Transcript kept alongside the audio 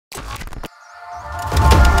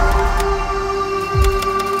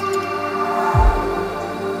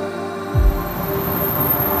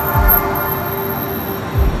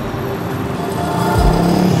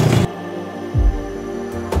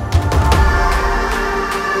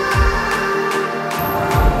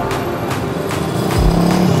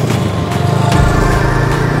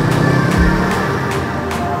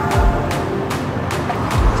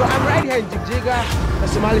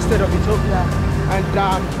state of Ethiopia.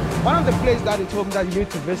 And one of the places that he told me that you need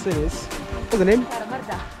to visit is, what's the name?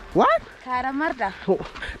 Karamarda. What? Karamarda. Oh,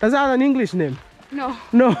 does that have an English name? No.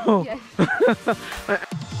 No. Yes.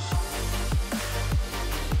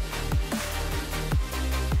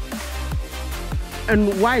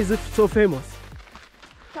 And why is it so famous?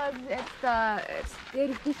 Because there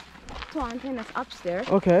is this mountain that's upstairs.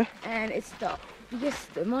 Okay. And it's the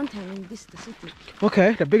biggest mountain in the city.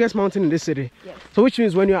 Okay, the biggest mountain in this city. Yes. So which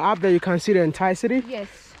means when you're up there, you can see the entire city? Yes.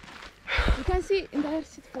 You can see the entire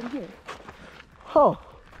city from here. Oh,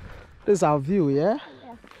 this is our view, yeah?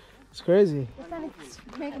 Yeah. It's crazy. The sun is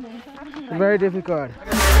making an impact right Very now. difficult.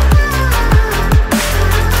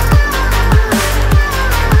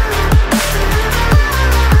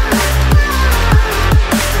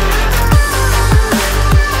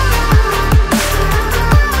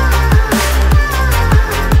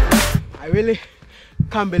 I really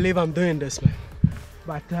can't believe I'm doing this, man.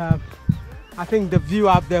 But I think the view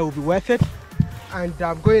up there will be worth it. And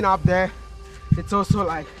going up there, it's also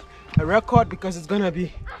like a record because it's gonna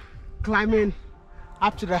be climbing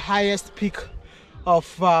up to the highest peak of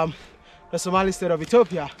the Somali state of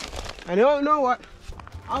Ethiopia. And you know what?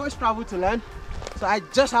 I always travel to learn, so I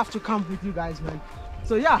just have to come with you guys, man.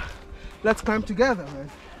 So yeah, let's climb together, man.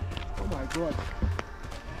 Oh my God.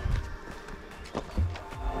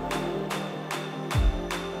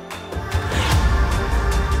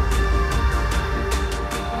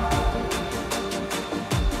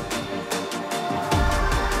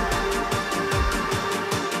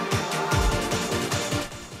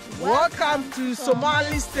 Welcome to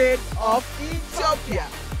Somali state of Ethiopia.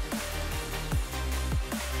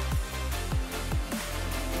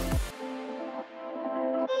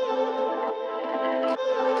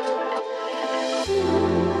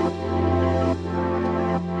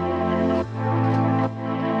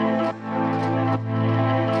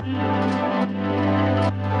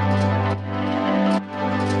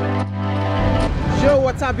 Yo,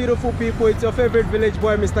 what's up, beautiful people? It's your favorite village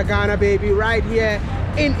boy, Mr. Ghana Baby, right here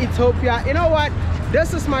in Ethiopia. You know what?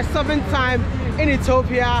 This is my 7th time in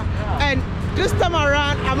Ethiopia, and this time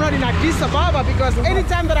around I'm not in Addis Ababa because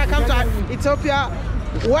anytime that I come to Ethiopia,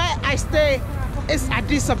 where I stay is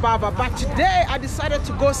Addis Ababa. But today I decided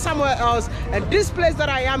to go somewhere else, and this place that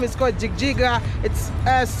I am is called Jigjiga. It's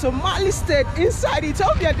a Somali state inside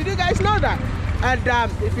Ethiopia. Did you guys know that? And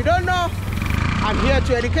if you don't know, I'm here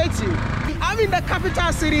to educate you. I'm in the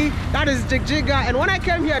capital city, that is Jigjiga, and when I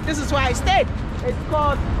came here, this is where I stayed. It's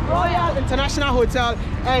called Royal International Hotel,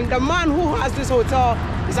 and the man who has this hotel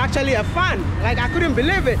is actually a fan. Like, I couldn't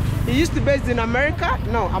believe it. He used to be based in America,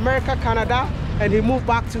 Canada, and he moved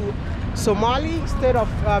back to Somali state of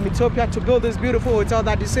Ethiopia to build this beautiful hotel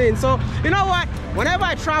that you're seeing. So, you know what? Whenever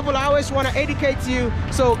I travel, I always want to educate you.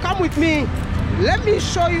 So come with me. Let me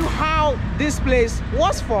show you how this place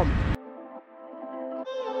was formed.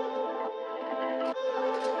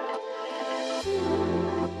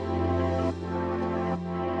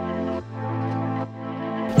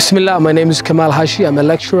 Bismillah, my name is Kamal Hashi. I'm a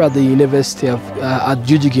lecturer at the University of at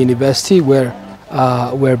Jigjiga University, where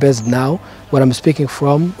we're based now. Where I'm speaking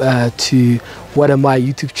from to WODEMAYA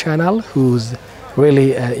YouTube channel, who's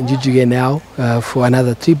really in Jigjiga now for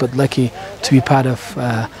another trip, but lucky to be part of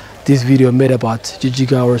this video made about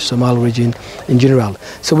Jigjiga or Somali region in general.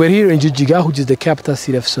 So we're here in Jigjiga, which is the capital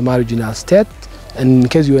city of Somali regional state. And in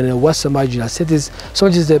case you are in the West Somali regional state, is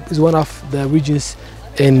one of the regions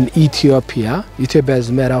in Ethiopia. Ethiopia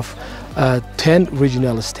is made of 10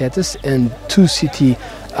 regional states and 2 city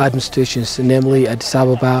administrations, namely Addis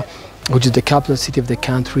Ababa, which is the capital city of the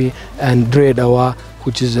country, and Dredawa,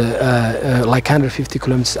 which is like 150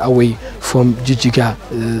 kilometers away from Jigjiga,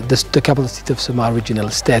 the capital city of Somali regional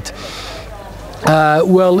state.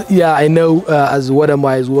 Well, yeah, I know as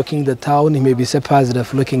WODEMAYA is walking the town, he may be surprised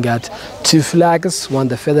of looking at 2 flags, one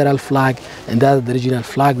the federal flag and the other the regional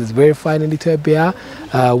flag. That's very fine in Ethiopia.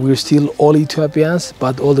 We're still all Ethiopians,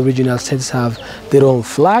 but all the regional states have their own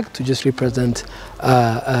flag to just represent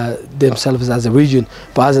themselves as a region.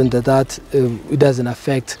 But other than that, it doesn't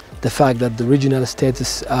affect the fact that the regional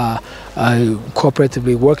states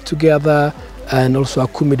cooperatively work together and also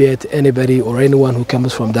accommodate anybody or anyone who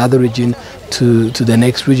comes from the other region to the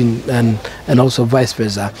next region, and also vice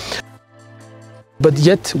versa. But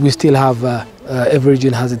yet we still have every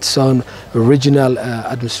region has its own regional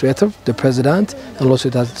administrator, the president, and also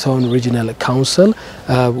it has its own regional council,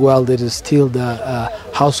 while there is still the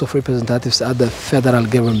House of Representatives at the federal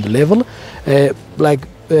government level.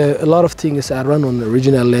 A lot of things are run on the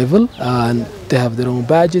regional level, and they have their own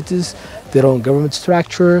budgets, their own government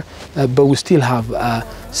structure, but we still have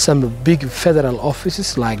some big federal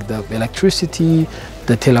offices like the electricity,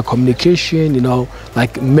 the telecommunication, you know,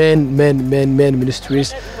 like main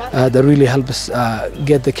ministries that really help us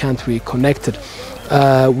get the country connected.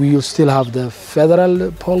 We will still have the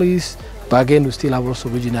federal police, but again, we still have also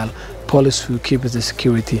regional police who keep the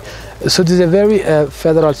security. So this is a very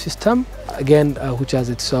federal system, again, which has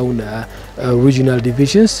its own regional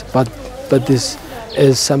divisions, but this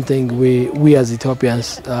is something we as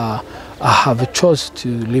Ethiopians have a choice to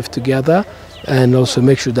live together and also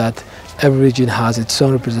make sure that every region has its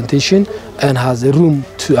own representation and has a room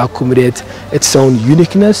to accommodate its own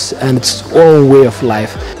uniqueness and its own way of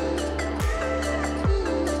life.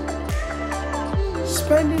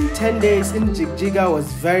 Spending 10 days in Jigjiga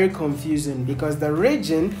was very confusing because the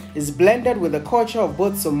region is blended with the culture of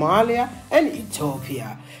both Somalia and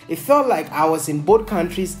Ethiopia. It felt like I was in both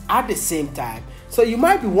countries at the same time. So you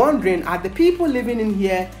might be wondering, are the people living in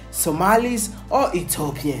here Somalis or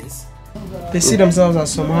Ethiopians? They see themselves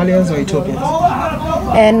as Somalians or Ethiopians? We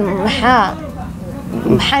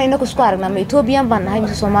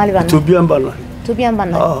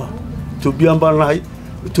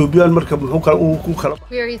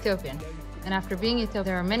are Ethiopian, and after being Ethiopian,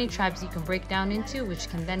 there are many tribes you can break down into, which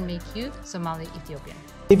can then make you Somali Ethiopian.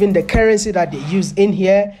 Even the currency that they use in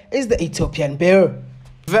here is the Ethiopian birr.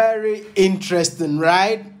 Very interesting,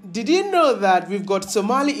 right? Did you know that we've got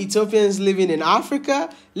Somali Ethiopians living in Africa?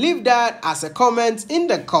 Leave that as a comment in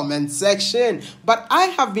the comment section. But I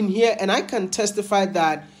have been here and I can testify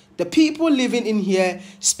that the people living in here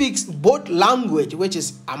speaks both language, which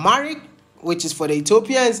is Amharic, which is for the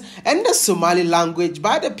Ethiopians, and the Somali language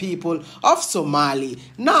by the people of Somali.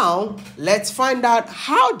 Now, let's find out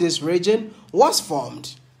how this region was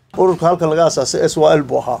formed. When colonization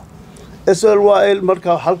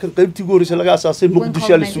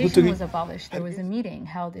was abolished, there was a meeting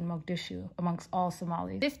held in Mogadishu amongst all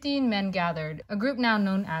Somalis. 15 men gathered, a group now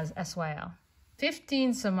known as SYL.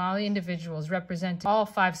 15 Somali individuals represented all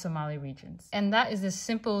 5 Somali regions. And that is the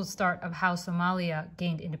simple start of how Somalia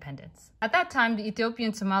gained independence. At that time, the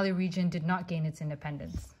Ethiopian Somali region did not gain its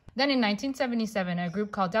independence. Then in 1977, a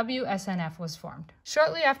group called WSNF was formed.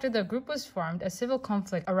 Shortly after the group was formed, a civil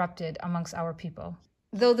conflict erupted amongst our people.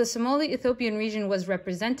 Though the Somali Ethiopian region was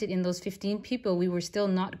represented in those 15 people, we were still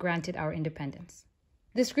not granted our independence.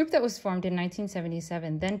 This group that was formed in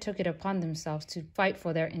 1977 then took it upon themselves to fight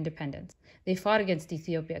for their independence. They fought against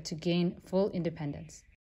Ethiopia to gain full independence.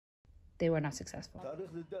 They were not successful.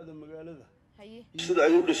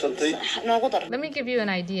 Let me give you an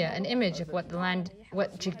idea, an image of what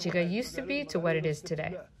Jigjiga used to be to what it is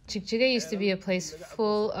today. Jigjiga used to be a place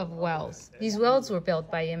full of wells. These wells were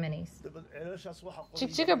built by Yemenis.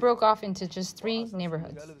 Jigjiga broke off into just 3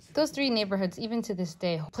 neighborhoods. Those 3 neighborhoods, even to this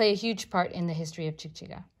day, play a huge part in the history of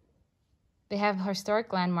Jigjiga. They have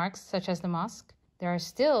historic landmarks such as the mosque. There are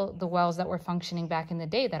still the wells that were functioning back in the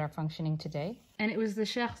day that are functioning today. And it was the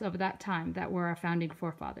sheikhs of that time that were our founding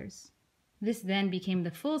forefathers. This then became the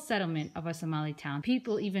full settlement of a Somali town.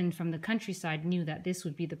 People even from the countryside knew that this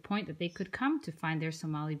would be the point that they could come to find their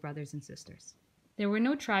Somali brothers and sisters. There were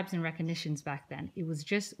no tribes and recognitions back then. It was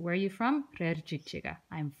just, where are you from? Rer Jigjiga.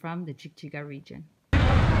 I'm from the Jigjiga region.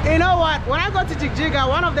 You know what? When I go to Jigjiga,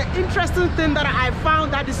 one of the interesting things that I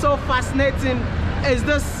found that is so fascinating is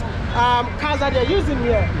this cars that they're using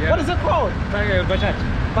here. Yeah. What is it called? Bajaj.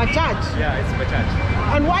 Bajaj? Yeah, it's Bajaj.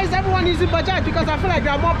 And why is everyone using Bajaj? Because I feel like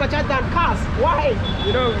there are more Bajaj than cars. Why?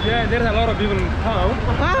 You know, there's a lot of people in town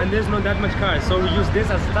and there's not that much cars. So we use this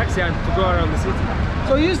as a taxi and to go around the city.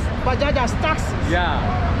 So you use Bajaj as taxis? Yeah.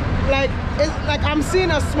 Like I'm seeing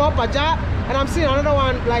a small Bajaj and I'm seeing another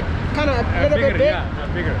one like kind of a little bit big. Yeah,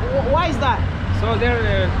 bigger. Why is that? So they're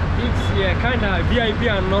it's kind of VIP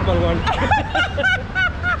and normal one.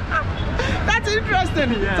 That's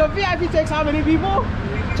interesting. Yeah. So VIP takes how many people?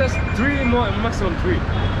 Just 3 more, maximum 3.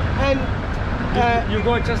 And you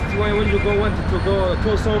go just when you want to go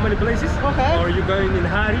to so many places. Okay. Or you're going in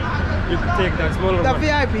hurry, you take that smaller one. The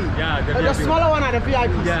VIP. Yeah, the VIP. The smaller one are the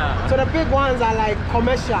VIPs. Yeah. So the big ones are like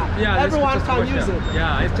commercial. Yeah. Everyone can use it.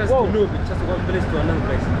 Yeah, it's just to move. It's just one place to another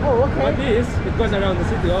place. Oh, okay. But this, it goes around the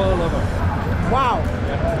city all over. Wow.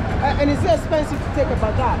 Yeah. And is it expensive to take a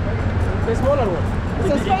Bajaj? The smaller one.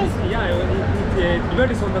 It's expensive. Yeah, it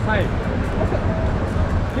depends on the time. Okay.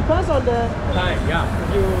 Depends on the time. Yeah.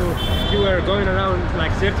 If you were going around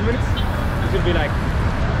like 30 minutes, it would be like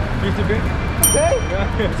 50 bill. Okay.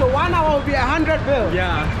 Yeah. So 1 hour will be 100 bill.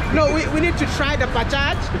 Yeah. No, we need to try the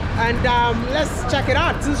Bajaj and let's check it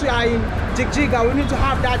out. Since we are in Jigjiga, we need to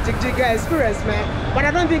have that Jigjiga experience, man. But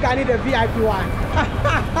I don't think I need a VIP one.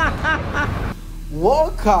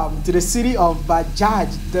 Welcome to the city of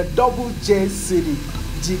Bajaj, the double J city,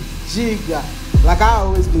 Jigjiga. Like I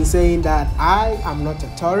always been saying that I am not a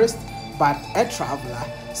tourist but a traveler,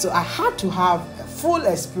 so I had to have a full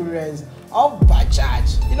experience of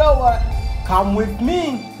Bajaj. You know what? Come with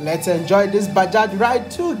me. Let's enjoy this Bajaj ride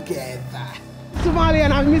together. Somali,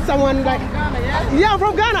 and I meet someone like Ghana, yeah? Yeah, I'm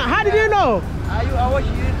from Ghana. How did you know? I watch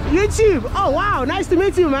YouTube. YouTube. Oh wow, nice to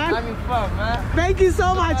meet you, man. Having fun, man. Thank you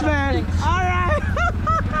so much, man. All right.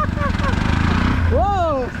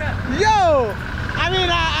 Whoa, yo. I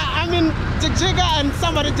mean, Jigjiga, and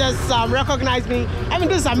somebody just recognized me. I mean,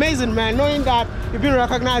 this is amazing, man. Knowing that you've been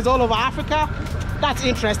recognized all over Africa, that's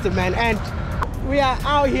interesting, man. And we are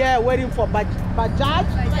out here waiting for Bajaj.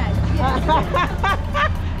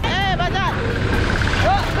 Hey, Bajaj.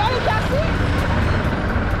 Got a taxi?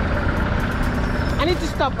 I need to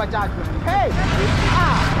stop Bajaj, man. Hey.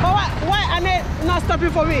 Why are they not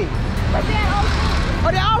stopping for me? But they're all full.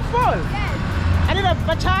 Oh, they're all full? Yes. I need a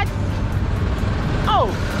Bajaj. Oh,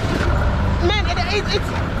 man, it's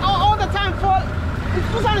all the time full.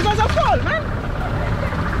 This one is also full, man.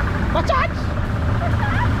 Bajaj?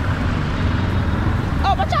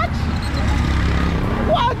 Oh, Bajaj?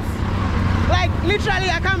 What? Like, literally,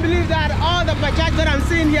 I can't believe that all the Bajaj that I'm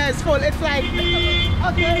seeing here is full. It's like,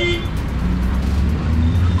 okay.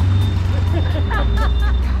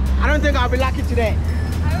 I don't think I'll be lucky today.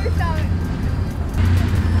 I wish I would.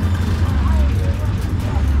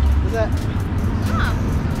 Is that?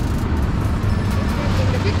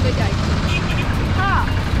 The big Bajaj.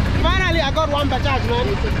 Finally, I got one Bajaj, man.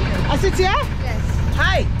 I sit here? Yes.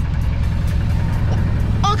 Hi.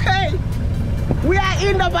 Okay. We are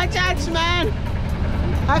in the Bajaj, man.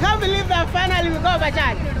 I can't believe that finally we got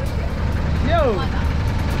Bajaj. Yo,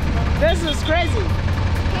 this is crazy.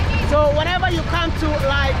 So whenever you come to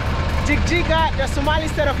like Jigjiga, the Somali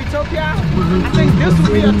state of Ethiopia, I think this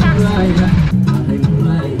will be your taxi.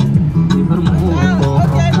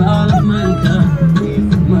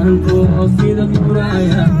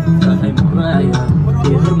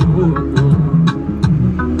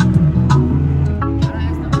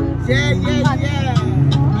 Yeah. Bajaj.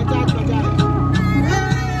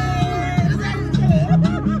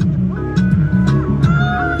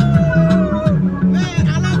 Man, I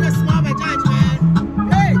love the small Bajaj, man.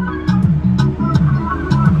 Hey.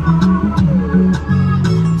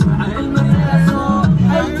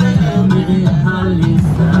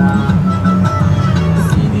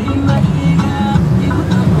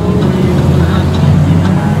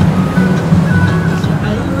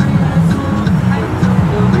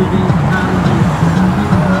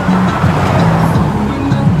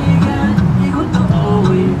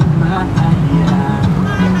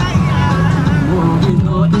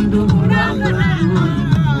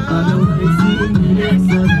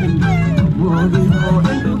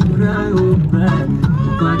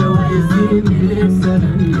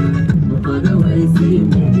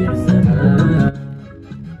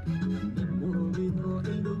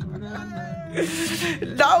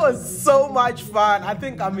 That was so much fun. I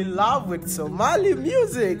think I'm in love with Somali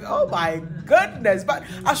music. Oh my goodness. But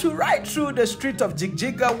as we ride through the street of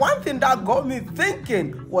Jigjiga, one thing that got me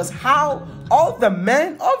thinking was how all the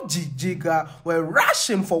men of Jigjiga were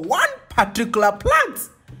rushing for one particular plant.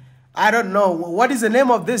 I don't know. What is the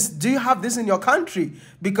name of this? Do you have this in your country?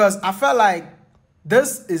 Because I felt like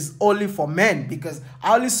this is only for men, because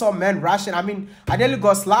I only saw men rushing. I mean, I nearly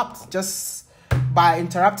got slapped just by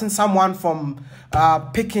interrupting someone from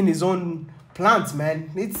picking his own plant,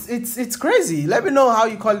 man. It's crazy. Let me know how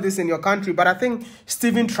you call this in your country. But I think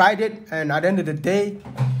Steven tried it, and at the end of the day,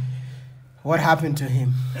 what happened to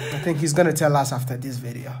him? I think he's gonna tell us after this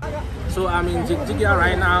video. So I'm in Jigjiga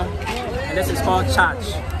right now, and this is called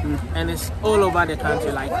church, and it's all over the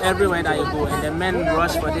country, like everywhere that you go, and the men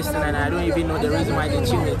rush for this thing, and I don't even know the reason why they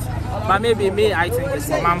tune it. But maybe me, I think it's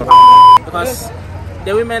for manpower, because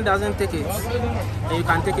the women doesn't take it, and you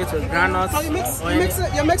can take it with granules. Oh,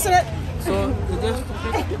 you're mixing it? So you just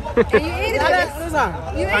And you eat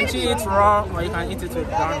it can you eat raw, or you can eat it with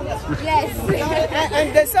granules. Yes.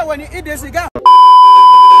 and they say when you eat this, you got.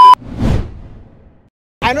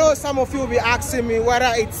 I know some of you will be asking me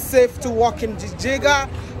whether it's safe to walk in Jigjiga.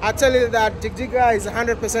 I tell you that Jigjiga is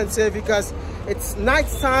 100% safe because it's night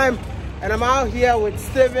time, and I'm out here with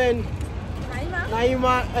Steven,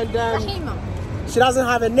 Naima, and she doesn't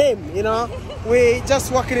have a name, you know. We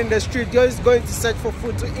just walking in the street, just going to search for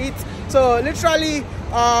food to eat. So literally,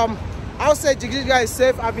 I'll say Jigjiga is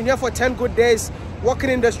safe. I've been here for 10 good days, walking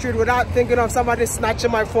in the street without thinking of somebody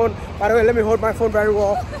snatching my phone. By the way, let me hold my phone very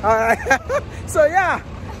well. All right. So yeah,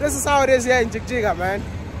 this is how it is here in Jigjiga, man.